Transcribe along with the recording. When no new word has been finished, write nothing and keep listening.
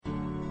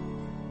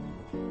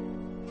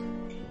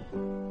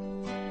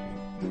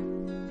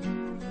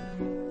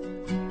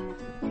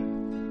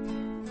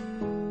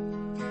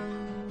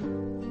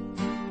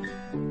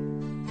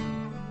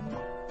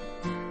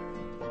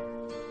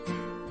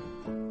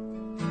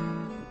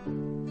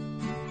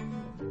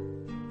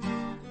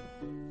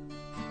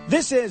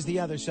This is The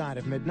Other Side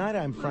of Midnight.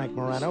 I'm Frank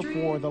Morano.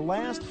 For the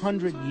last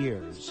 100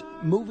 years,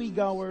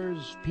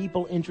 moviegoers,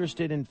 people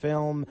interested in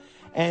film,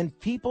 and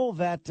people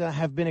that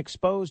have been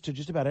exposed to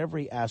just about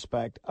every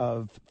aspect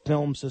of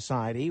film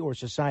society or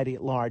society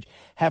at large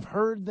have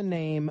heard the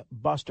name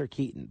Buster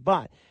Keaton.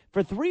 But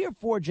for 3 or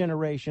 4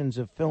 generations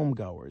of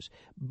filmgoers,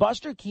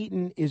 Buster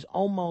Keaton is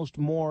almost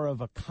more of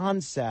a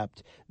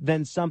concept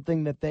than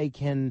something that they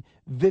can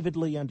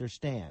vividly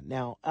understand.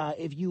 Now,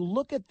 if you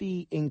look at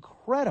the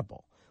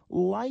incredible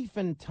life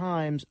and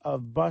times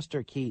of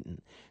Buster Keaton,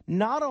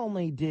 not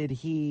only did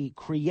he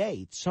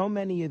create so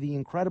many of the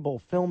incredible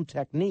film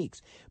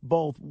techniques,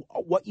 both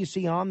what you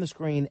see on the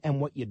screen and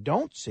what you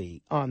don't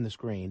see on the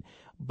screen,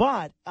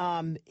 but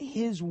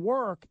his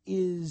work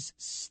is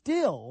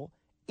still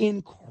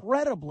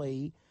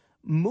incredibly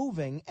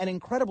moving and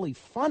incredibly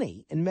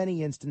funny in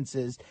many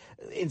instances,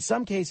 in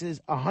some cases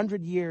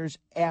 100 years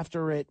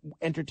after it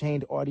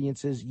entertained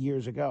audiences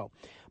years ago.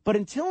 But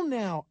until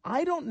now,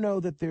 I don't know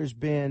that there's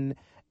been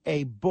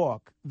a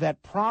book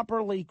that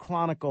properly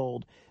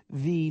chronicled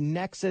the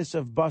nexus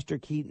of Buster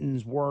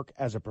Keaton's work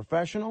as a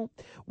professional,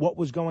 what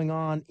was going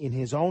on in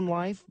his own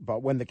life,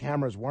 but when the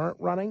cameras weren't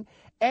running,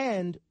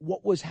 and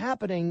what was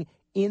happening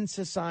in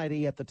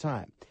society at the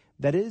time.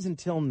 That is,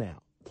 until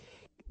now.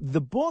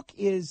 The book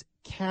is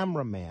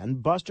Cameraman,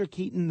 Buster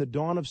Keaton, The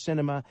Dawn of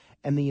Cinema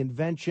and the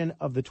Invention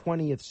of the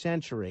 20th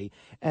Century,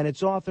 and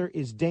its author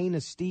is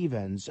Dana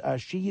Stevens.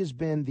 She has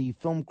been the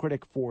film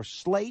critic for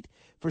Slate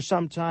for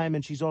some time,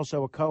 and she's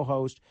also a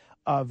co-host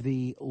of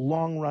the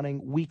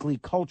long-running weekly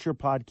culture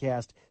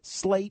podcast,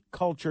 Slate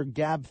Culture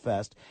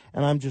Gabfest,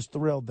 and I'm just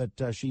thrilled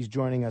that she's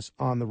joining us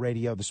on the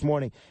radio this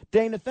morning.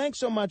 Dana, thanks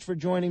so much for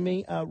joining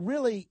me.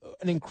 Really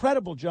an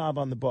incredible job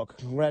on the book.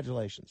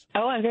 Congratulations.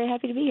 Oh, I'm very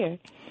happy to be here.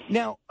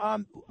 Now,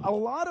 a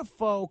lot of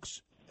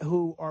folks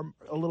who are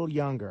a little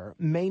younger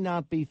may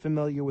not be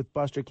familiar with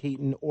Buster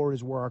Keaton or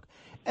his work,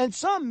 and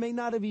some may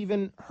not have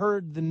even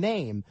heard the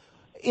name.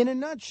 In a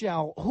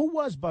nutshell, who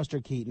was Buster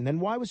Keaton,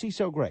 and why was he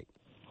so great?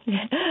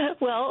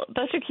 Well,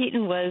 Buster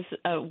Keaton was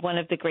one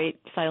of the great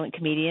silent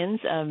comedians,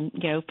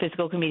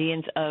 physical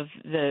comedians of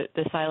the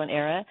silent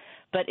era.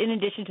 But in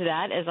addition to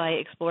that, as I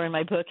explore in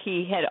my book,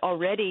 he had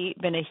already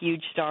been a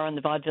huge star on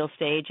the vaudeville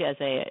stage as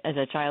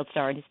a child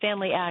star in his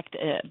Family Act.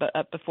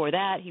 But before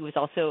that, he was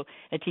also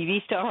a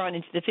TV star on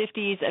into the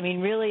 50s. I mean,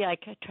 really, I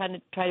try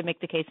to make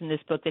the case in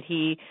this book that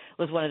he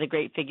was one of the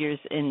great figures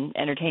in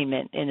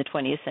entertainment in the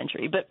 20th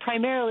century. But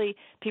primarily,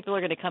 people are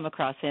going to come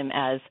across him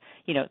as,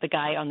 the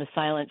guy on the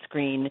silent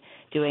screen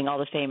doing all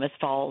the famous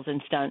falls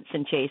and stunts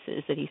and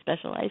chases that he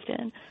specialized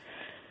in.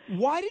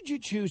 Why did you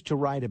choose to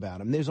write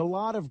about him? There's a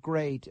lot of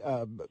great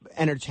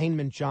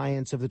entertainment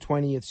giants of the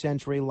 20th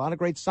century, a lot of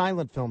great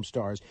silent film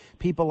stars.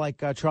 People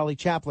like Charlie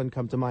Chaplin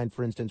come to mind,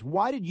 for instance.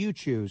 Why did you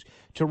choose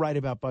to write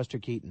about Buster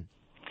Keaton?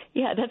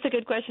 Yeah, that's a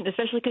good question,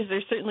 especially because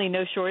there's certainly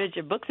no shortage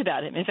of books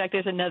about him. In fact,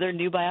 there's another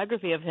new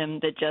biography of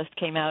him that just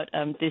came out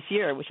this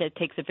year, which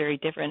takes a very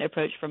different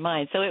approach from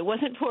mine. So it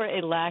wasn't for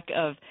a lack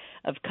of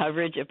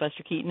coverage of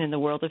Buster Keaton in the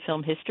world of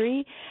film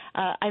history.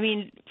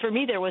 For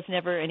me, there was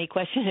never any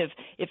question of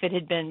if it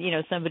had been,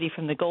 somebody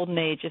from the golden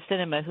age of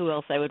cinema, who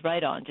else I would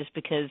write on, just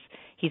because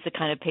he's a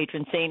kind of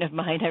patron saint of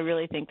mine. I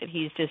really think that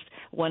he's just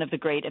one of the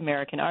great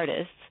American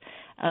artists.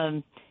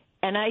 And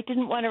I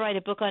didn't want to write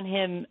a book on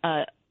him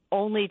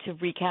only to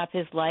recap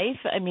his life.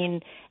 I mean,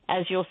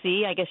 as you'll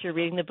see, I guess you're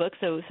reading the book,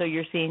 so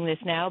you're seeing this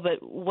now,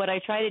 but what I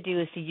try to do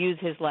is to use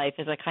his life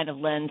as a kind of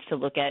lens to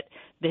look at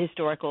the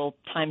historical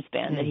time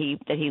span that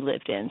he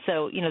lived in.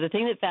 So, the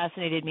thing that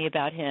fascinated me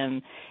about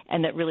him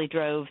and that really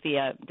drove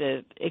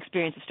the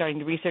experience of starting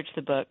to research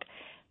the book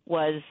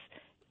was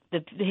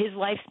his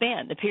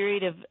lifespan, the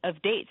period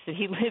of dates that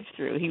he lived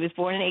through. He was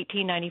born in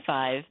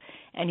 1895,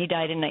 and he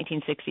died in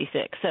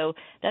 1966. So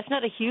that's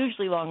not a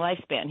hugely long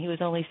lifespan. He was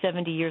only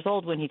 70 years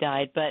old when he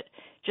died, but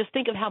just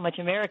think of how much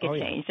America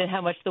changed and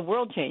how much the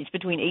world changed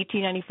between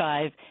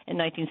 1895 and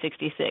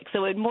 1966.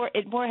 So it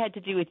more had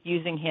to do with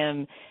using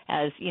him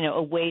as,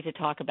 a way to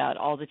talk about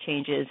all the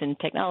changes in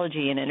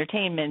technology and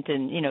entertainment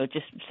and,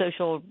 just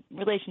social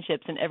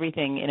relationships and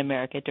everything in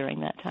America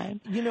during that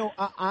time.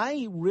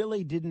 I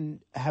really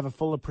didn't have a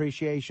full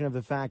appreciation of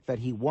the fact that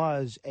he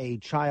was a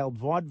child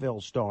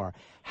vaudeville star.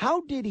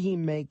 How did he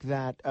make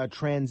that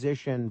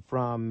transition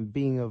from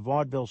being a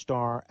vaudeville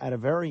star at a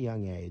very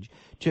young age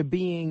to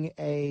being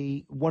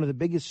one of the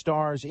biggest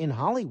stars in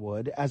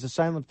Hollywood as a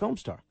silent film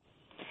star?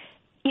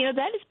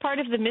 That is part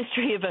of the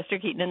mystery of Buster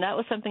Keaton, and that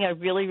was something I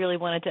really, really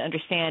wanted to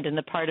understand in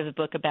the part of the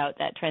book about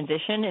that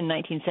transition in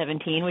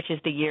 1917, which is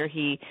the year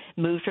he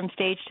moved from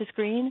stage to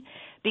screen,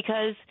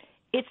 because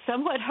it's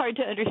somewhat hard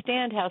to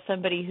understand how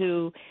somebody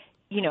who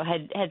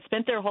had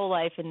spent their whole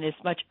life in this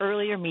much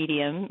earlier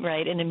medium,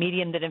 right, in a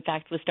medium that in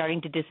fact was starting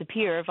to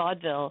disappear,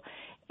 vaudeville,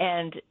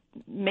 and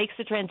makes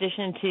the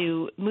transition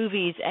to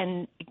movies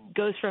and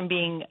goes from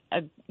being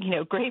a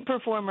great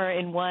performer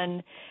in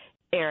one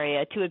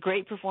area to a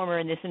great performer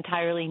in this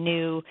entirely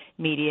new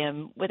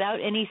medium without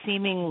any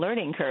seeming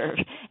learning curve.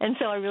 And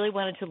so I really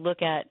wanted to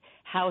look at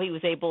how he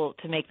was able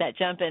to make that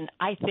jump. And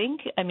I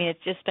think, I mean,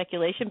 it's just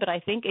speculation, but I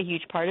think a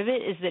huge part of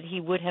it is that he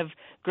would have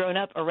grown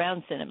up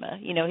around cinema.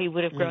 You know, he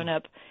would have grown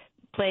up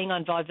playing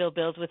on vaudeville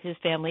bills with his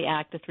family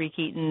act, the Three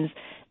Keatons,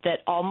 that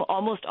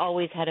almost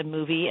always had a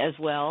movie as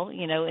well.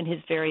 You know, in his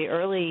very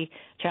early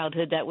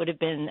childhood, that would have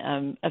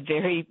been a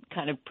very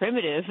kind of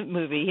primitive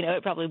movie. You know,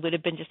 it probably would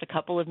have been just a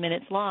couple of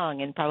minutes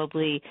long and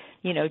probably,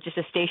 you know, just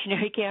a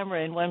stationary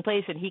camera in one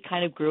place, and he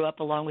kind of grew up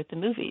along with the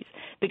movies.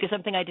 Because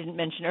something I didn't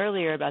mention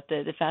earlier about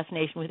the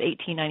fascination with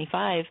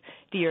 1895,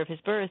 the year of his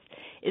birth,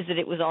 is that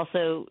it was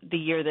also the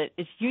year that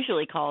it's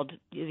usually called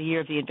the year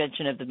of the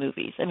invention of the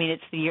movies. I mean,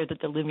 it's the year that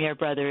the Lumiere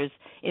brothers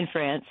in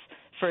France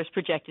first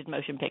projected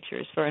motion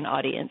pictures for an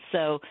audience.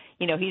 So,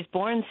 you know, he's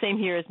born same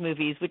year as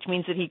movies, which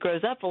means that he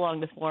grows up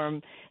along the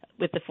form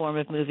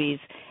of movies.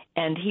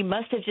 And he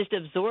must have just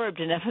absorbed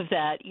enough of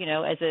that, you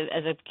know, as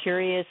a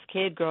curious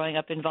kid growing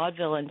up in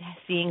vaudeville and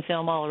seeing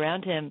film all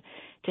around him,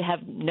 to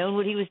have known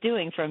what he was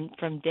doing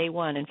from day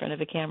one in front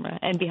of a camera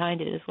and behind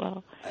it as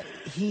well.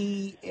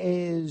 He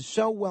is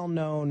so well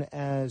known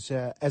as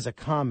a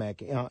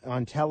comic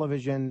on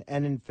television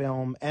and in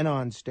film and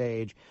on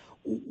stage.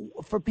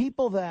 For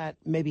people that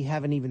maybe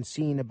haven't even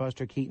seen a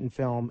Buster Keaton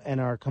film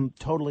and are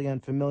totally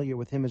unfamiliar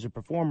with him as a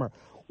performer,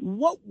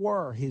 what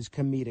were his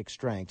comedic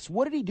strengths?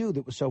 What did he do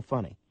that was so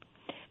funny?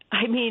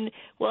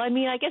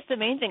 I guess the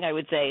main thing I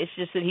would say is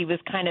just that he was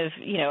kind of,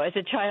 you know, as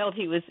a child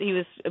he was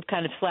a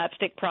kind of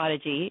slapstick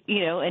prodigy,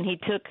 you know, and he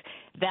took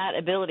that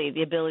ability,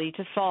 the ability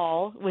to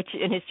fall, which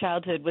in his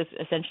childhood was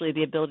essentially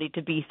the ability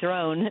to be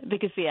thrown,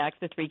 because the act,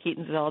 The Three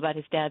Keatons, is all about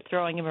his dad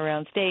throwing him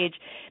around stage.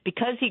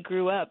 Because he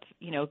grew up,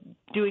 you know,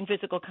 doing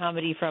physical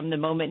comedy from the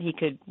moment he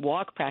could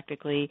walk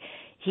practically,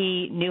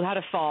 he knew how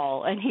to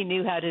fall, and he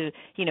knew how to,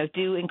 you know,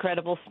 do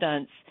incredible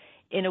stunts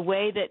in a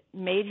way that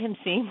made him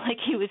seem like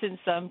he was in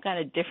some kind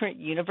of different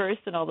universe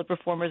than all the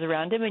performers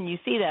around him. And you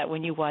see that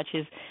when you watch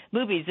his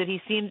movies, that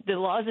the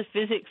laws of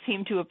physics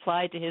seem to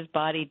apply to his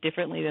body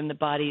differently than the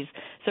bodies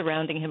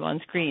surrounding him on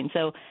screen.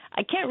 So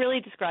I can't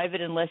really describe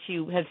it unless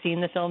you have seen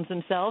the films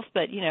themselves,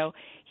 but, you know,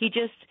 he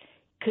just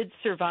could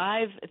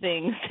survive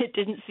things that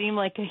didn't seem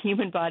like a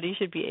human body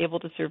should be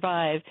able to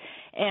survive.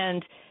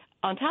 And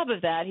on top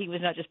of that, he was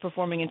not just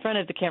performing in front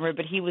of the camera,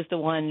 but he was the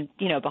one,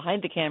 you know,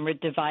 behind the camera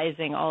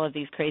devising all of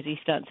these crazy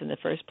stunts in the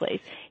first place.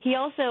 He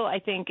also,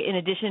 I think, in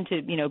addition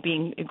to, you know,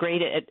 being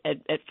great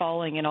at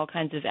falling and all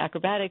kinds of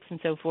acrobatics and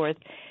so forth,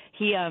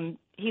 he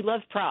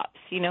loved props.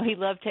 You know, he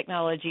loved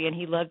technology, and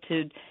he loved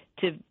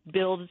to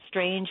build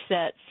strange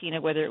sets, you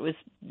know, whether it was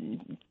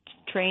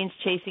trains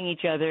chasing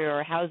each other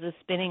or houses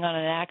spinning on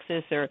an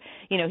axis, or,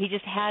 you know, he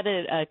just had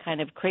a kind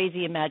of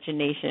crazy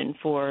imagination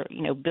for,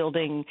 you know,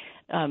 building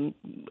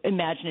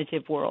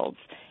imaginative worlds.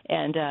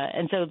 And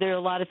so there are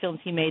a lot of films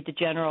he made, The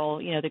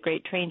General, you know, the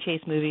great train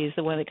chase movie is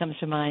the one that comes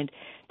to mind,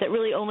 that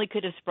really only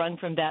could have sprung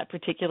from that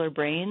particular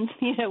brain,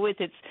 you know, with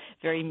its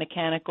very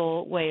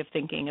mechanical way of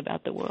thinking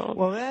about the world.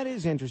 Well, that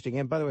is interesting.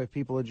 And by the way, if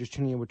people are just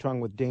tuning in, we're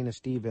talking with Dana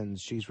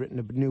Stevens. She's written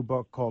a new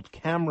book called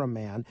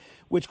Cameraman,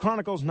 which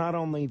chronicles not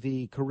only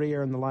the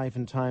career and the life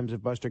and times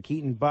of Buster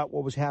Keaton, but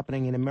what was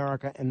happening in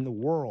America and the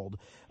world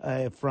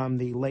from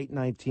the late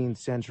 19th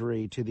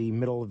century to the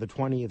middle of the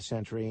 20th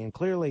century. And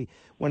clearly,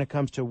 when it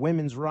comes to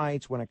women's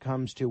rights, when it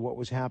comes to what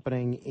was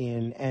happening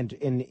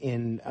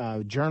in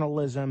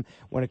journalism,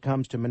 when it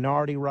comes to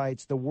minority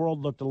rights, the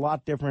world looked a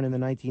lot different in the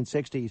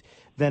 1960s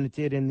than it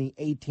did in the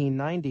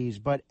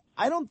 1890s. But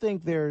I don't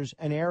think there's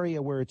an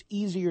area where it's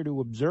easier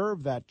to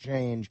observe that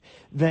change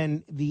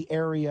than the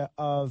area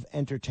of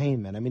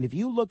entertainment. I mean, if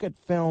you look at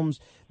films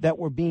that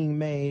were being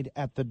made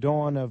at the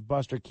dawn of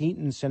Buster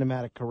Keaton's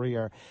cinematic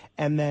career,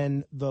 and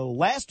then the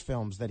last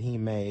films that he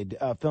made,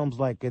 films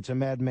like It's a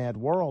Mad, Mad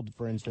World,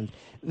 for instance,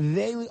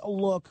 they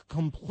look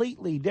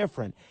completely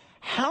different.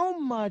 How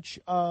much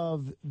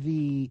of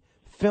the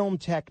film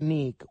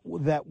technique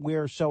that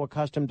we're so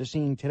accustomed to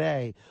seeing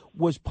today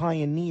was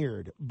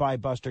pioneered by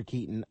Buster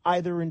Keaton,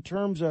 either in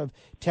terms of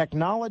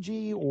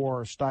technology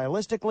or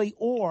stylistically,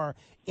 or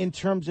in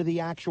terms of the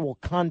actual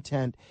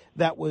content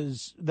that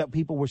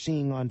people were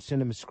seeing on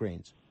cinema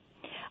screens?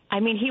 I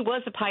mean, he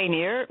was a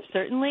pioneer,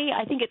 certainly.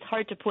 I think it's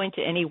hard to point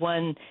to any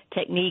one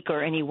technique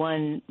or any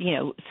one, you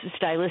know,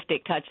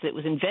 stylistic touch that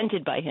was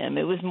invented by him.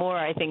 It was more,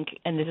 I think,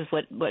 and this is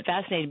what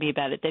fascinated me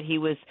about it, that he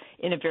was,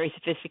 in a very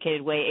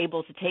sophisticated way,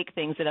 able to take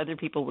things that other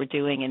people were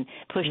doing and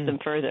push them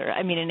further.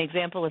 I mean, an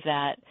example of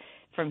that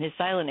from his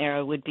silent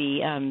era would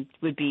be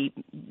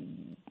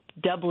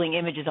doubling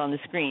images on the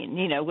screen,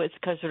 you know, what's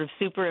sort of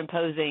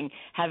superimposing,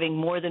 having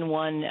more than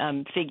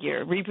one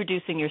figure,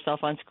 reproducing yourself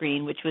on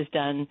screen, which was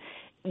done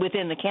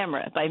within the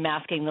camera by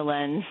masking the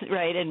lens,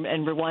 right, and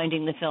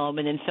rewinding the film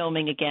and then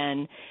filming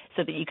again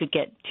so that you could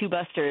get two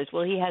busters.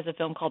 Well, he has a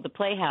film called The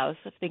Playhouse,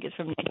 I think it's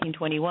from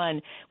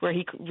 1921, where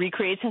he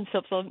recreates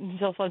himself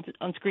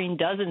on screen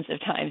dozens of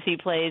times. He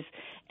plays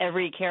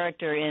every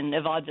character in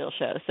a vaudeville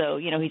show. So,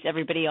 he's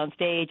everybody on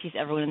stage, he's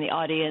everyone in the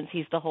audience,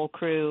 he's the whole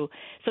crew.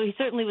 So he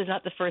certainly was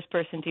not the first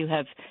person to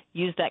have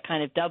used that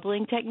kind of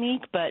doubling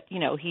technique, but,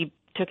 he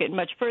took it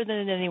much further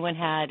than anyone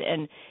had,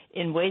 and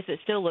in ways that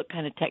still look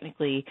kind of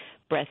technically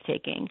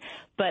breathtaking.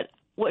 But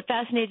what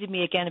fascinated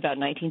me again about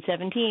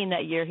 1917,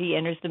 that year he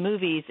enters the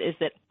movies, is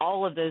that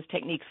all of those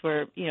techniques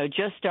were,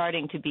 just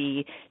starting to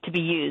be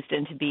used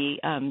and to be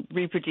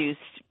reproduced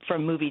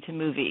from movie to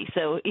movie.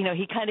 So,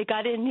 he kind of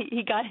got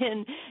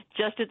in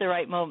just at the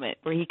right moment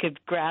where he could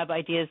grab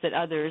ideas that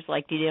others,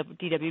 like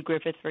D.W.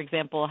 Griffith, for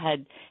example,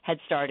 had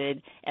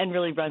started and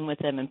really run with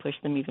them and push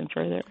them even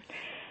further.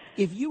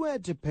 If you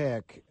had to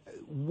pick,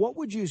 what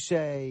would you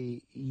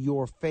say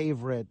your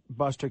favorite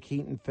Buster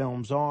Keaton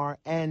films are,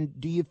 and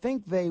do you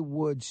think they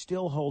would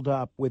still hold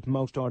up with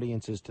most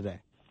audiences today?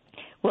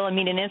 Well, in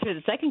answer to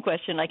the second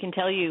question, I can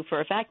tell you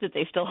for a fact that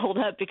they still hold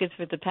up because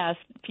for the past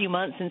few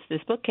months since this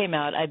book came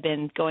out, I've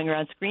been going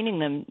around screening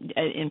them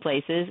in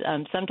places,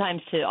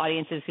 sometimes to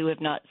audiences who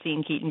have not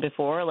seen Keaton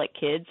before, like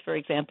kids, for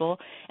example,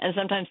 and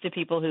sometimes to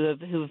people who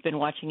have been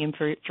watching him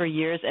for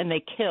years, and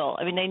they kill.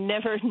 They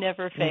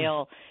never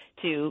fail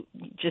to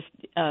just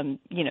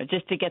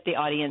to get the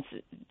audience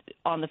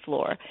on the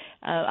floor.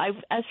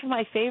 As for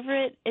my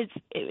favorite,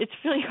 it's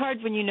really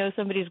hard when you know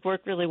somebody's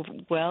work really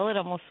well. It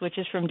almost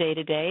switches from day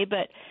to day.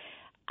 But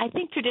I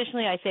think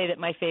traditionally I say that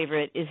my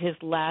favorite is his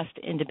last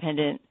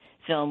independent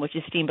film, which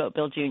is Steamboat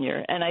Bill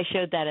Jr., and I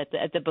showed that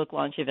at the book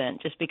launch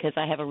event just because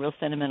I have a real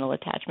sentimental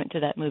attachment to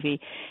that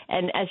movie.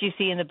 And as you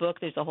see in the book,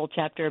 there's a whole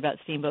chapter about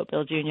Steamboat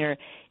Bill Jr.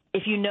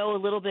 If you know a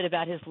little bit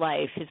about his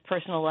life, his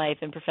personal life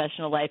and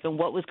professional life, and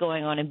what was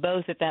going on in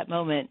both at that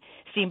moment,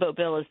 Steamboat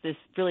Bill is this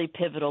really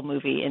pivotal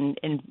movie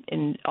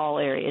in all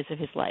areas of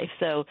his life.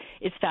 So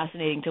it's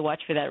fascinating to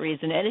watch for that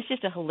reason. And it's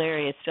just a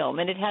hilarious film.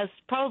 And it has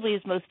probably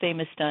his most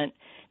famous stunt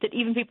that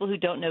even people who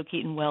don't know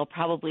Keaton well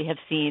probably have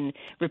seen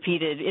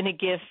repeated in a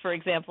GIF, for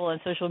example, on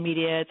social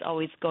media. It's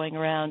always going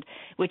around,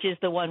 which is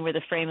the one where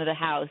the frame of the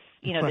house,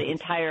 right, the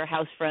entire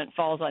house front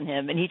falls on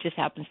him, and he just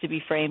happens to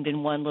be framed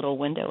in one little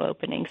window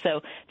opening. So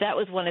that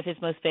was one of his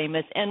most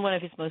famous and one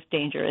of his most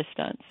dangerous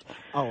stunts.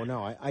 Oh,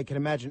 no, I can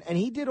imagine. And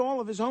he did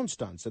all of his own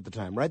stunts at the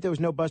time, right? There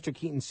was no Buster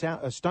Keaton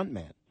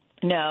stuntman.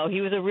 No, he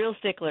was a real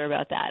stickler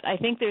about that. I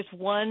think there's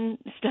one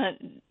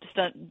stunt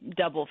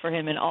double for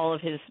him in all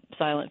of his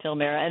silent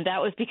film era, and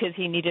that was because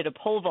he needed a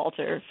pole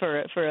vaulter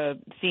for a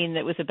scene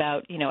that was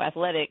about,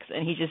 athletics,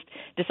 and he just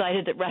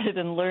decided that rather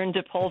than learn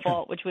to pole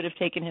vault, which would have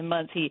taken him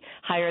months, he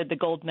hired the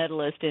gold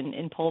medalist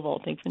in pole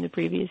vaulting from the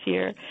previous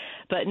year.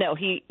 But no,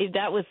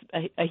 that was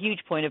a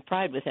huge point of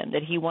pride with him,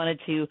 that he wanted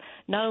to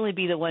not only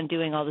be the one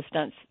doing all the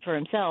stunts for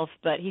himself,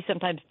 but he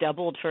sometimes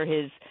doubled for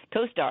his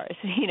co-stars.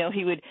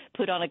 He would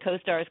put on a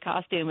co-star's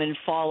costume and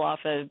fall off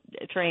a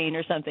train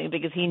or something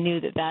because he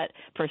knew that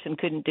person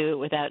couldn't do it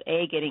without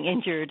A, getting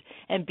injured,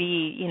 and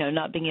B,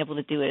 not being able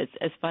to do it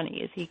as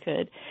funny as he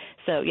could.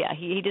 So, yeah,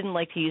 he didn't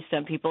like to use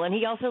stunt people. And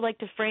he also liked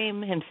to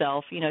frame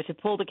himself, to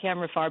pull the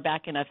camera far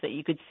back enough that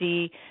you could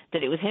see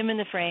that it was him in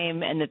the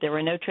frame and that there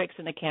were no tricks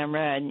in the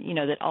camera and,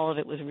 that all of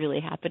it was really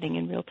happening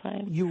in real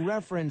time. You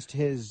referenced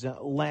his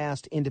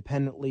last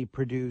independently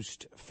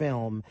produced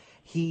film.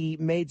 He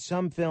made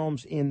some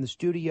films in the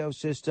studio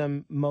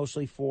system,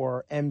 mostly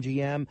for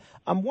MGM.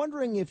 I'm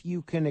wondering if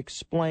you can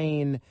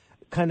explain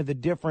kind of the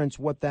difference,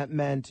 what that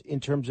meant in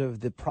terms of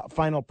the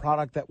final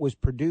product that was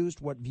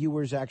produced, what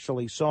viewers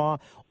actually saw,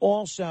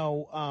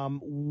 also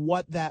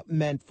what that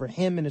meant for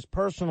him in his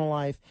personal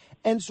life,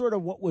 and sort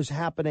of what was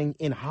happening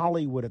in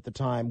Hollywood at the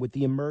time with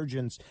the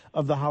emergence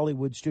of the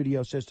Hollywood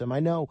studio system.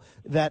 I know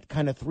that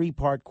kind of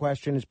three-part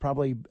question is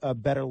probably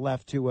better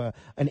left to an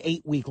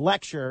 8-week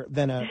lecture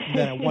than a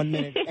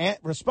 1-minute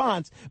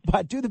response,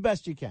 but do the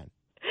best you can.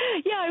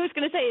 Yeah, I was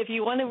going to say, if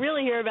you want to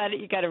really hear about it,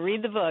 you got to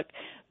read the book.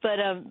 But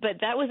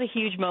that was a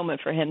huge moment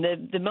for him.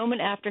 The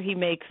moment after he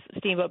makes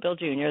Steamboat Bill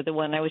Jr., the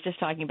one I was just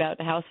talking about,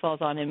 The House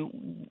Falls on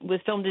Him, was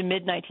filmed in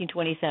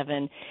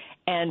mid-1927.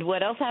 And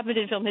what else happened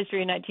in film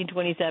history in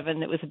 1927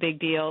 that was a big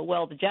deal?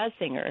 Well, The Jazz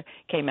Singer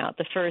came out.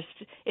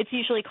 It's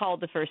usually called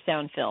the first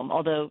sound film,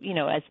 although,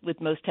 as with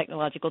most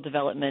technological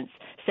developments,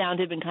 sound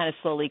had been kind of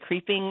slowly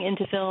creeping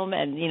into film,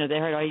 and,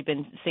 there had already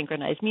been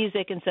synchronized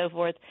music and so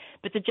forth.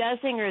 But The Jazz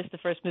Singer is the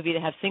first movie to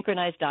have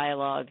synchronized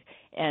dialogue,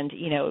 and,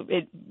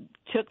 it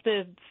took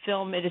the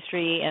film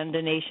industry and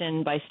the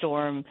nation by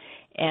storm.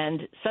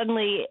 And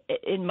suddenly,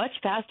 in much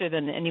faster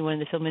than anyone in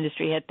the film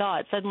industry had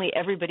thought, suddenly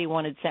everybody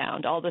wanted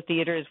sound. All the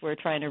theaters were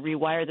trying to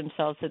rewire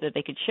themselves so that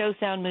they could show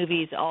sound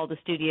movies. All the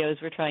studios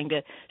were trying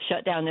to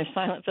shut down their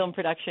silent film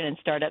production and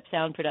start up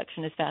sound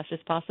production as fast as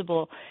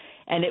possible.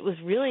 And it was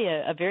really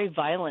a very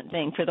violent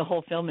thing for the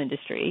whole film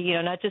industry,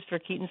 not just for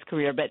Keaton's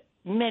career, but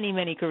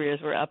many careers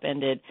were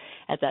upended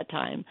at that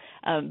time.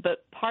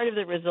 But part of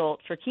the result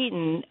for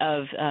Keaton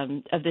of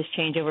this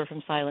changeover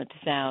from silent to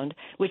sound,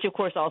 which of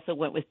course also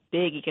went with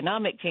big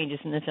economic changes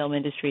in the film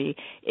industry,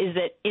 is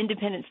that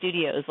independent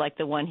studios like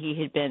the one he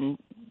had been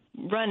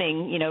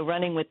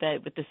running with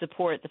the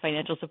support, the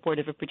financial support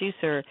of a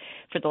producer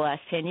for the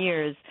last 10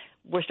 years,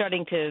 were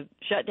starting to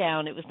shut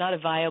down. It was not a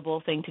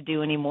viable thing to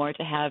do anymore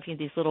to have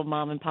these little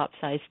mom and pop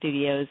size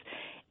studios.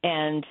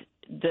 And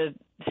the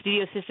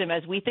studio system,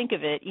 as we think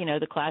of it,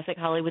 the classic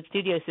Hollywood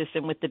studio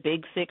system with the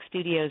big six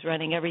studios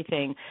running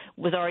everything,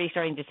 was already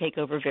starting to take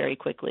over very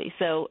quickly.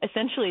 So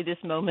essentially this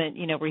moment,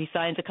 where he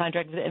signs a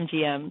contract with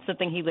MGM,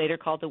 something he later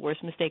called the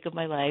worst mistake of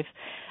my life,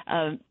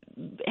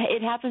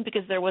 it happened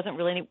because there wasn't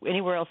really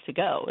anywhere else to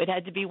go. It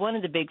had to be one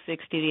of the big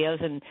six studios,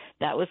 and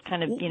that was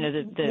kind of,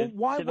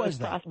 why the was most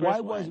that?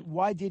 prosperous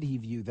Why did he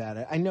view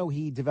that? I know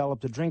he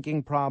developed a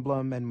drinking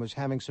problem and was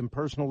having some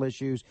personal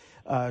issues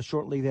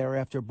shortly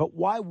thereafter, but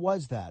why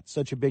was that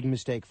such a big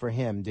mistake for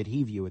him? Did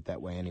he view it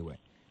that way anyway?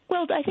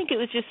 Well, I think it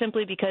was just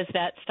simply because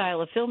that style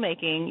of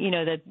filmmaking,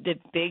 the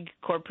big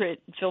corporate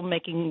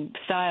filmmaking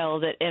style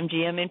that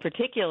MGM in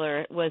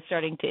particular was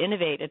starting to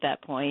innovate at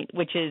that point,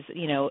 which is,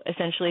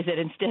 essentially that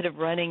instead of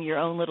running your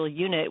own little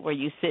unit where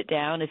you sit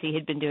down, as he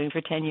had been doing for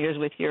 10 years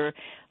with your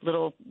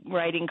little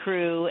writing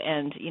crew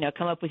and,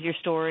 come up with your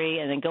story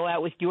and then go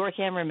out with your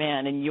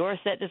cameraman and your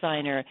set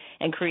designer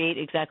and create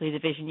exactly the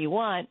vision you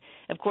want,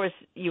 of course,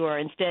 you are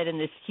instead in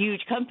this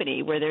huge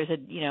company where there's a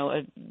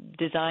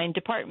design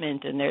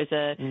department and there's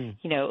a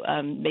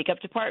makeup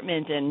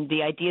department, and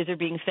the ideas are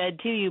being fed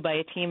to you by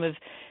a team of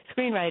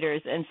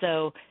screenwriters. And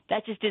so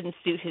that just didn't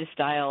suit his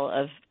style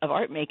of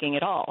art making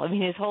at all. I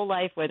mean, his whole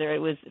life, whether it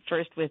was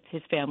first with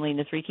his family and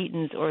the Three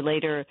Keatons or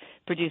later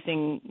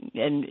producing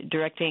and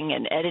directing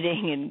and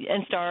editing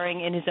and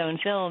starring in his own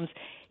films,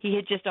 he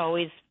had just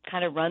always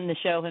kind of run the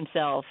show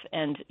himself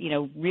and,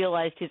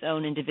 realized his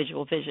own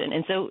individual vision.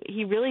 And so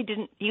he really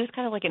he was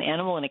kind of like an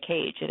animal in a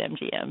cage at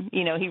MGM.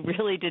 He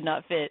really did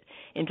not fit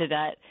into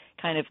that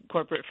kind of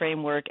corporate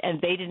framework,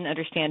 and they didn't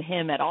understand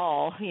him at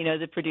all.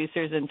 The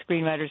producers and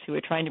screenwriters who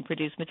were trying to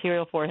produce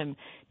material for him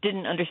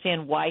didn't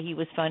understand why he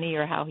was funny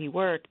or how he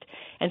worked.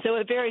 And so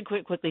it very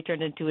quickly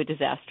turned into a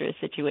disastrous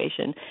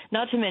situation.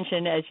 Not to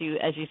mention, as you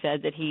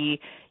said, that he,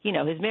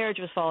 his marriage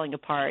was falling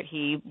apart.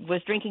 He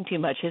was drinking too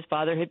much. His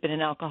father had been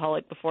an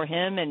alcoholic before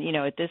him, and,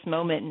 at this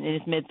moment in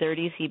his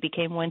mid-30s, he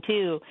became one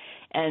too.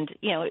 And,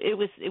 it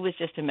was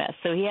just a mess.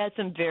 So he had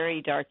some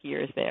very dark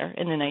years there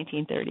in the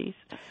 1930s.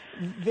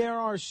 There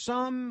are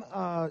some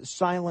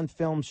silent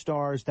film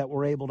stars that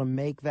were able to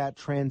make that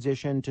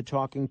transition to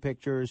talking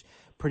pictures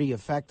pretty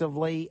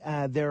effectively.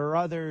 There are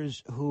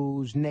others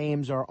whose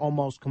names are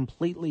almost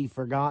completely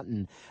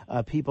forgotten,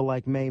 people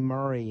like Mae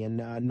Murray and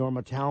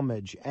Norma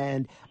Talmadge.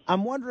 And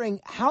I'm wondering,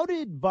 how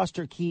did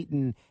Buster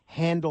Keaton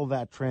handle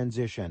that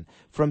transition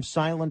from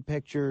silent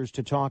pictures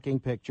to talking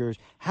pictures?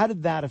 How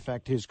did that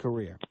affect his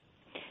career?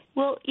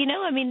 Well,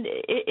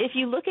 if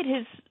you look at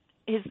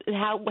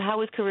how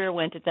his career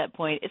went at that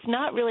point, it's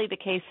not really the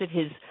case that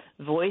his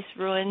voice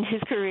ruined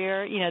his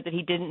career, that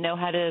he didn't know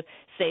how to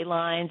say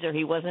lines or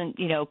he wasn't,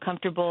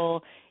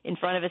 comfortable in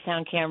front of a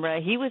sound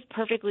camera. He was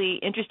perfectly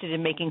interested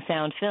in making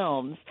sound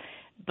films,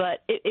 but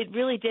it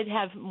really did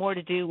have more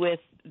to do with,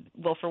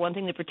 well, for one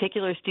thing, the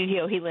particular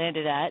studio he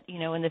landed at,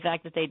 and the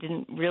fact that they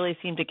didn't really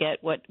seem to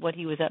get what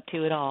he was up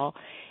to at all.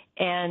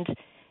 And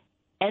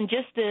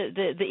just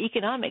the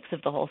economics of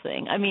the whole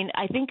thing. I mean,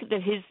 I think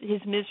that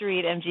his misery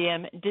at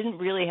MGM didn't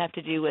really have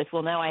to do with,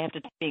 well, now I have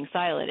to being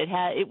silent.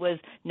 It was,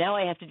 now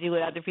I have to do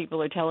what other people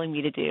are telling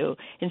me to do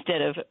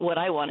instead of what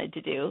I wanted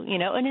to do,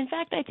 And in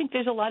fact, I think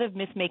there's a lot of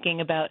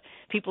myth-making about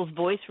people's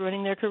voice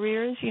ruining their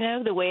careers,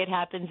 the way it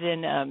happens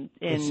in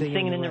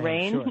Singin' in the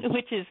Rain, sure.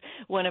 which is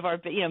one of our,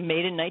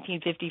 made in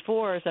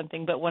 1954 or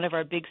something, but one of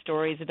our big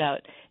stories about,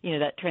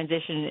 that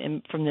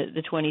transition from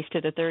the 20s to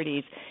the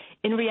 30s.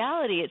 In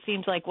reality, it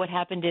seems like what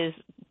happened is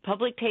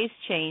public taste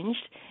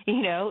changed,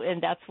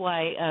 and that's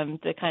why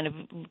the kind of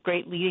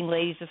great leading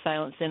ladies of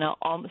silent cinema,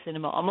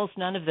 almost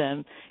none of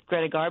them,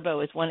 Greta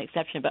Garbo is one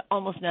exception, but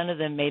almost none of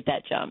them made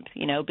that jump,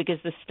 because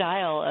the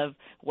style of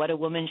what a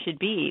woman should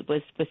be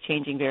was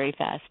changing very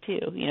fast too,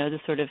 the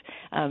sort of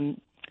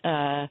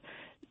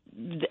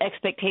the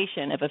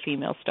expectation of a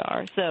female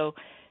star. So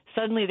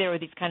suddenly there were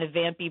these kind of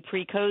vampy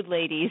pre-code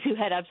ladies who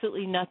had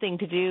absolutely nothing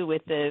to do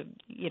with the,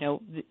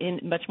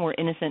 much more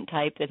innocent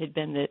type that had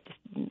been the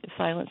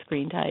silent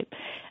screen type.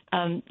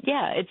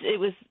 It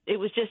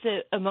was just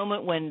a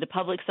moment when the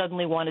public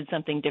suddenly wanted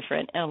something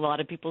different, and a lot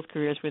of people's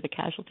careers were the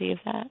casualty of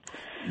that.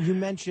 You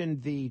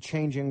mentioned the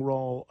changing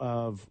role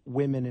of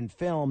women in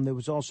film. There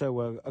was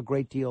also a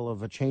great deal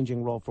of a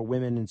changing role for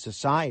women in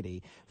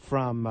society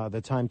from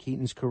the time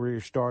Keaton's career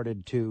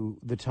started to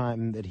the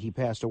time that he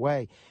passed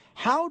away.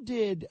 How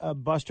did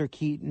Buster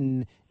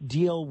Keaton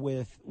deal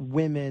with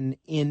women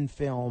in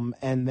film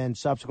and then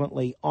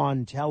subsequently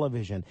on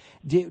television?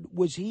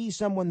 Was he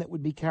someone that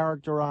would be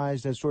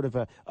characterized as sort of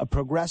a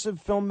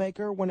progressive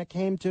filmmaker when it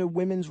came to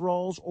women's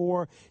roles,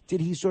 or did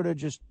he sort of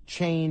just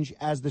change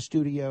as the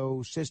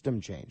studio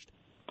system changed?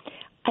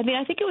 I mean,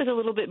 I think it was a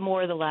little bit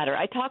more the latter.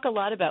 I talk a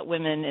lot about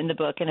women in the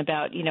book and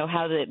about,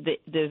 how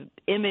the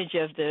image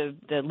of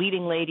the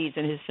leading ladies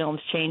in his films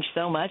changed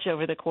so much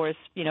over the course,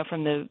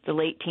 from the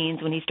late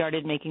teens when he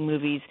started making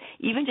movies,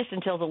 even just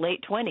until the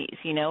late 20s,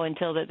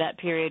 until that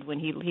period when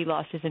he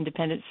lost his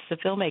independence as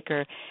a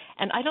filmmaker.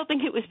 And I don't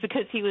think it was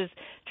because he was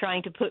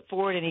trying to put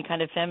forward any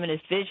kind of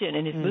feminist vision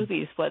in his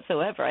movies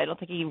whatsoever. I don't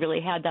think he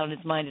really had that on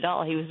his mind at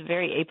all. He was a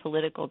very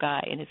apolitical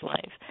guy in his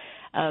life.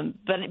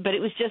 But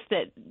it was just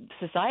that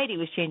society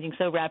was changing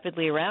so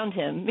rapidly around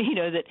him,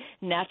 that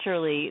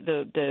naturally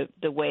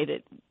the way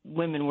that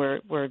women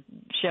were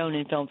shown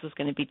in films was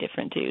going to be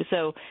different too.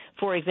 So,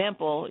 for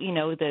example,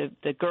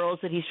 the girls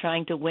that he's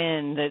trying to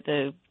win,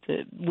 the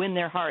win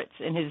their hearts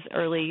in his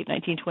early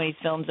 1920s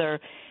films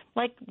are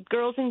like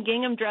girls in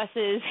gingham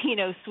dresses,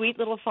 sweet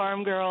little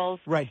farm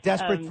girls. Right,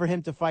 desperate for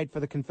him to fight for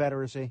the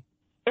Confederacy.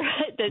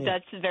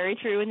 That's very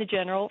true in the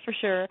general, for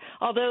sure.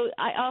 Although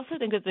I also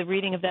think that the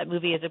reading of that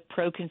movie as a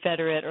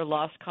pro-Confederate or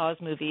Lost Cause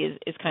movie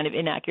is kind of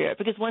inaccurate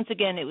because, once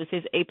again, it was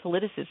his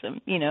apoliticism.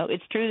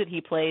 It's true that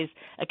he plays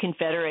a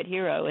Confederate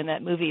hero in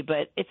that movie,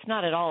 but it's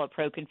not at all a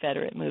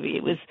pro-Confederate movie.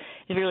 It was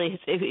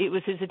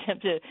his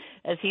attempt to,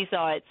 as he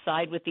saw it,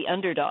 side with the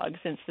underdog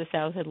since the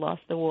South had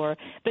lost the war.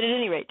 But at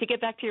any rate, to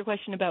get back to your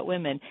question about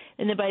women,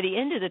 and then by the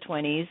end of the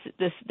 20s,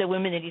 the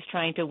women that he's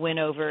trying to win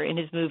over in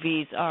his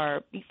movies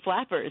are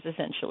flappers,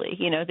 essentially.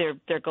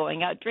 They're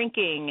going out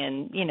drinking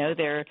and,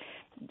 they're,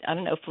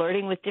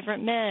 flirting with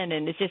different men.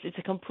 And it's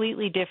a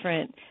completely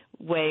different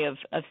way of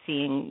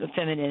seeing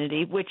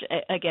femininity, which,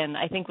 again,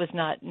 I think was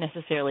not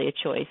necessarily a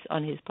choice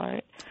on his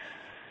part.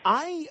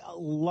 I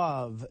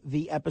love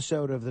the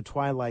episode of The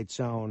Twilight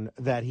Zone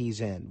that he's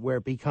in, where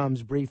it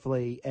becomes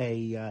briefly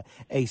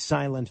a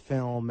silent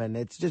film, and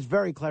it's just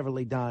very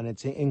cleverly done.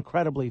 It's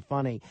incredibly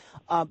funny.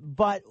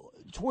 But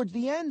towards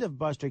the end of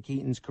Buster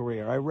Keaton's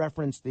career, I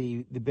referenced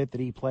the bit that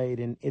he played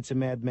in It's a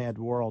Mad, Mad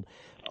World.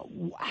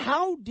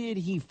 How did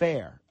he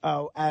fare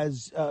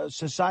as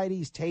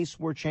society's tastes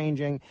were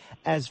changing,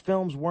 as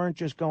films weren't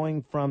just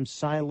going from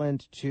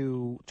silent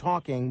to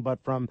talking,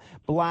 but from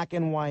black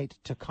and white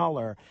to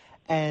color?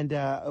 And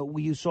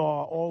you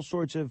saw all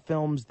sorts of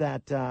films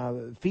that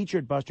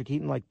featured Buster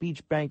Keaton, like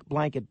Beach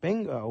Blanket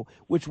Bingo,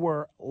 which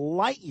were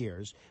light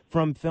years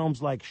from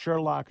films like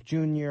Sherlock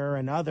Jr.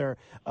 and other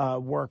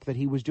work that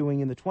he was doing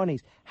in the 20s.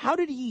 How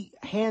did he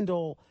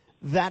handle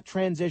that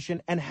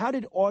transition, and how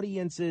did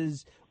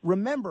audiences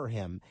remember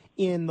him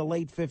in the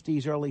late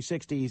 50s, early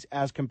 60s,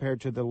 as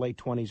compared to the late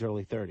 20s,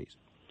 early 30s?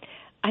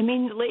 I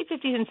mean, the late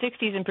 50s and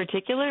 60s in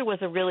particular was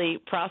a really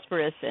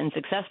prosperous and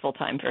successful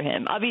time for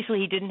him. Obviously,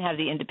 he didn't have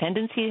the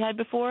independence he had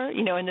before.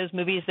 In those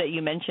movies that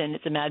you mentioned,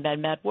 It's a Mad, Mad,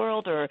 Mad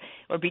World or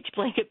Beach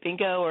Blanket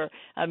Bingo, or,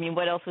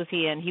 what else was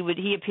he in?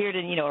 He appeared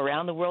in,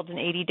 Around the World in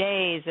 80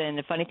 Days, and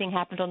A Funny Thing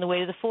Happened on the Way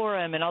to the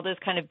Forum, and all those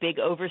kind of big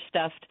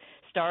overstuffed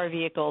star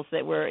vehicles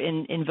that were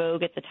in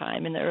vogue at the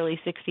time in the early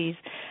 60s.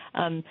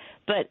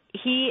 But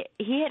he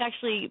had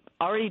actually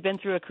already been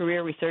through a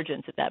career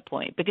resurgence at that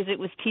point because it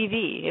was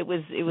TV. It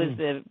was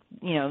the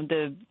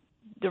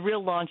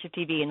real launch of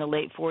TV in the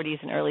late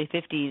 40s and early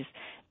 50s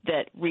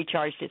that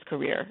recharged his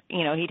career.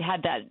 He'd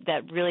had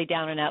that really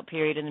down and out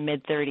period in the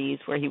mid 30s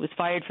where he was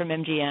fired from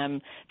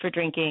MGM for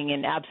drinking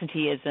and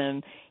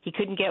absenteeism. He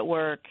couldn't get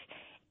work.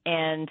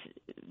 And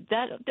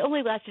that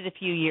only lasted a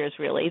few years,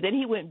 really. Then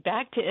he went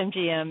back to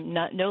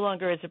MGM, no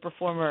longer as a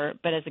performer,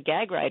 but as a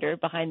gag writer,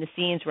 behind the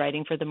scenes,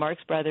 writing for the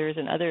Marx Brothers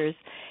and others,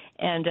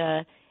 and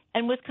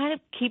was kind of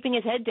keeping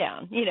his head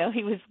down.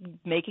 He was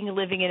making a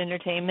living in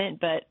entertainment,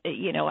 but,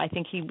 I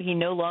think he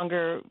no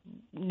longer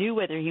knew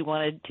whether he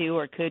wanted to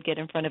or could get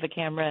in front of a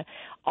camera.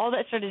 All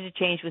that started to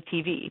change with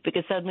TV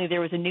because suddenly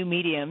there was a new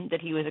medium that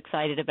he was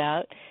excited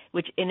about,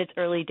 which in its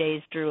early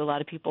days drew a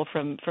lot of people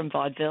from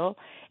vaudeville.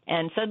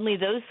 And suddenly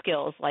those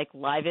skills, like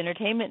live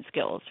entertainment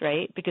skills,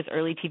 right, because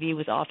early TV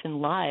was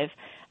often live,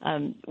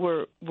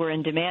 were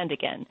in demand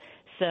again.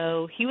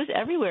 So he was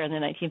everywhere in the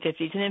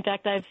 1950s. And, in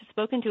fact, I've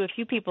spoken to a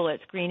few people at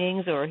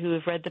screenings or who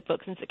have read the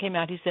book since it came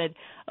out who said,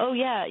 oh,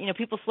 yeah,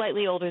 people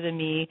slightly older than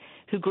me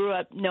who grew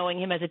up knowing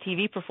him as a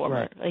TV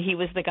performer. Right. He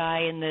was the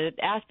guy in the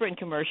aspirin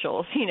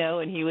commercials,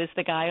 and he was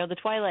the guy on The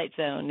Twilight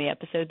Zone, the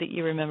episode that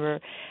you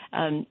remember.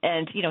 And,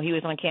 he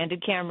was on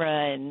Candid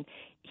Camera, and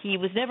he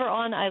was never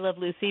on I Love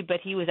Lucy, but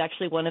he was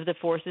actually one of the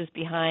forces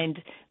behind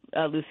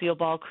Lucille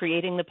Ball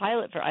creating the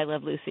pilot for I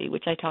Love Lucy,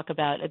 which I talk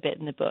about a bit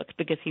in the book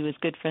because he was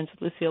good friends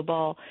with Lucille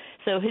Ball.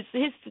 So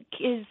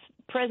his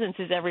presence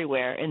is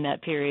everywhere in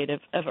that period of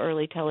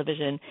early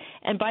television.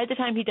 And by the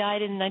time he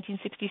died in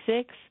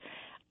 1966,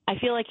 I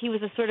feel like he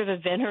was a sort of a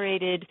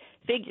venerated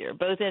figure,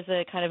 both as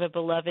a kind of a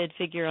beloved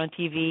figure on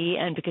TV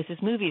and because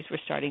his movies were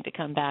starting to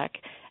come back.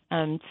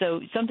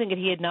 So something that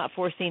he had not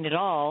foreseen at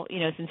all,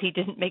 since he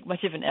didn't make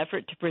much of an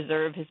effort to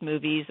preserve his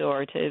movies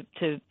or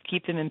to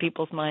keep them in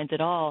people's minds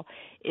at all,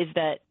 is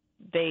that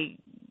they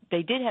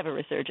did have a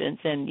resurgence.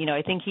 And,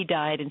 I think he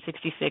died in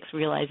 1966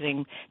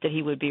 realizing that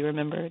he would be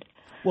remembered.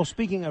 Well,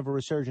 speaking of a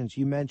resurgence,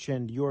 you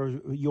mentioned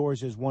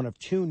yours is one of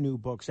two new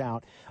books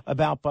out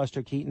about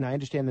Buster Keaton. I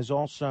understand there's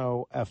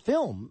also a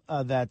film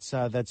that's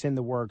in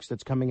the works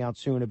that's coming out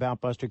soon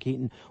about Buster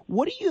Keaton.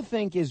 What do you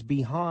think is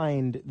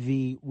behind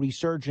the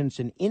resurgence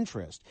and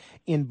interest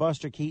in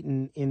Buster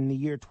Keaton in the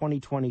year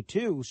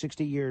 2022,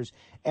 60 years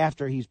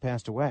after he's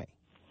passed away?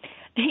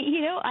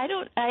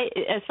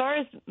 As far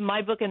as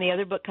my book and the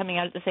other book coming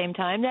out at the same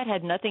time, that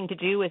had nothing to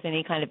do with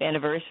any kind of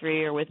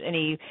anniversary or with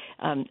any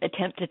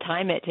attempt to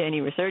time it to any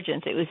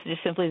resurgence. It was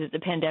just simply that the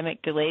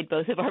pandemic delayed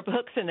both of our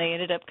books, and they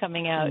ended up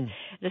coming out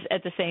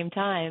at the same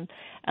time.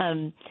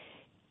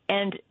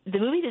 And the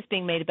movie that's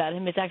being made about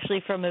him is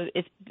actually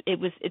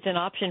it's an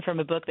option from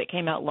a book that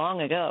came out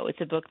long ago.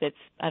 It's a book that's,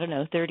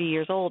 30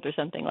 years old or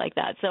something like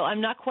that. So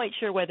I'm not quite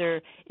sure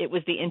whether it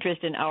was the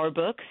interest in our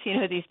books,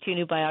 these two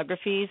new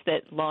biographies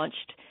that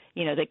launched,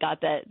 that got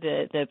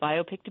the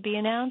biopic to be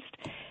announced.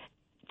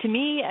 To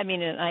me,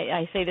 and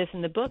I say this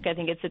in the book, I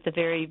think it's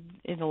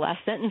in the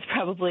last sentence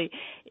probably,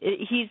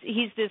 he's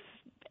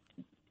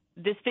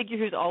this figure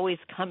who's always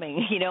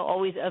coming,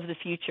 always of the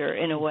future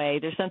in a way.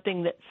 There's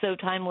something that's so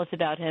timeless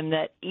about him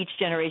that each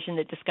generation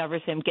that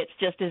discovers him gets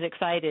just as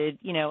excited,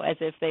 as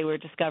if they were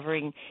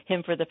discovering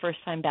him for the first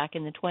time back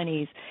in the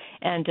 1920s.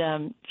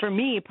 And for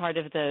me, part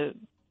of the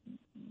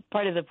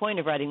point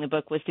of writing the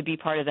book was to be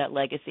part of that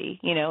legacy,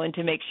 and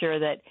to make sure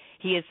that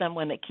he is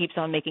someone that keeps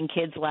on making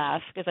kids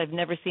laugh, because I've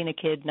never seen a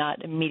kid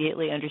not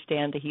immediately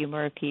understand the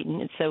humor of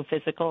Keaton. It's so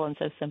physical and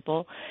so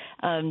simple.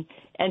 And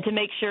to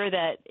make sure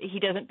that he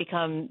doesn't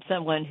become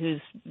someone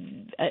who's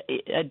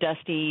a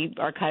dusty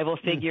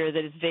archival figure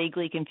that is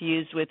vaguely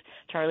confused with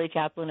Charlie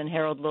Chaplin and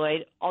Harold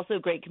Lloyd, also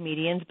great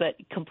comedians, but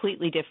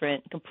completely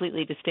different,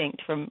 completely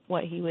distinct from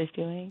what he was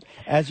doing.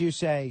 As you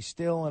say,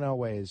 still and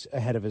always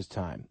ahead of his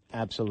time.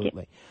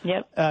 Absolutely.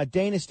 Yep.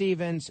 Dana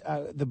Stevens,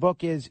 the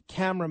book is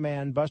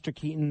Cameraman, Buster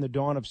Keaton, The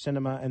Dawn of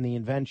Cinema and the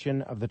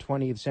Invention of the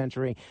 20th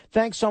Century.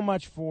 Thanks so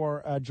much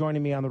for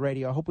joining me on the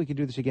radio. I hope we can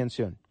do this again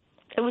soon.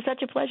 It was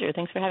such a pleasure.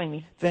 Thanks for having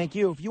me. Thank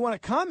you. If you want to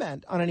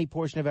comment on any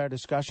portion of our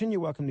discussion,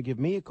 you're welcome to give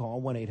me a call,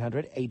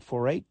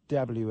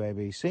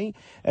 1-800-848-WABC.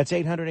 That's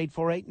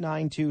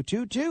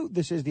 800-848-9222.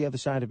 This is The Other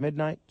Side of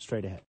Midnight. Straight ahead.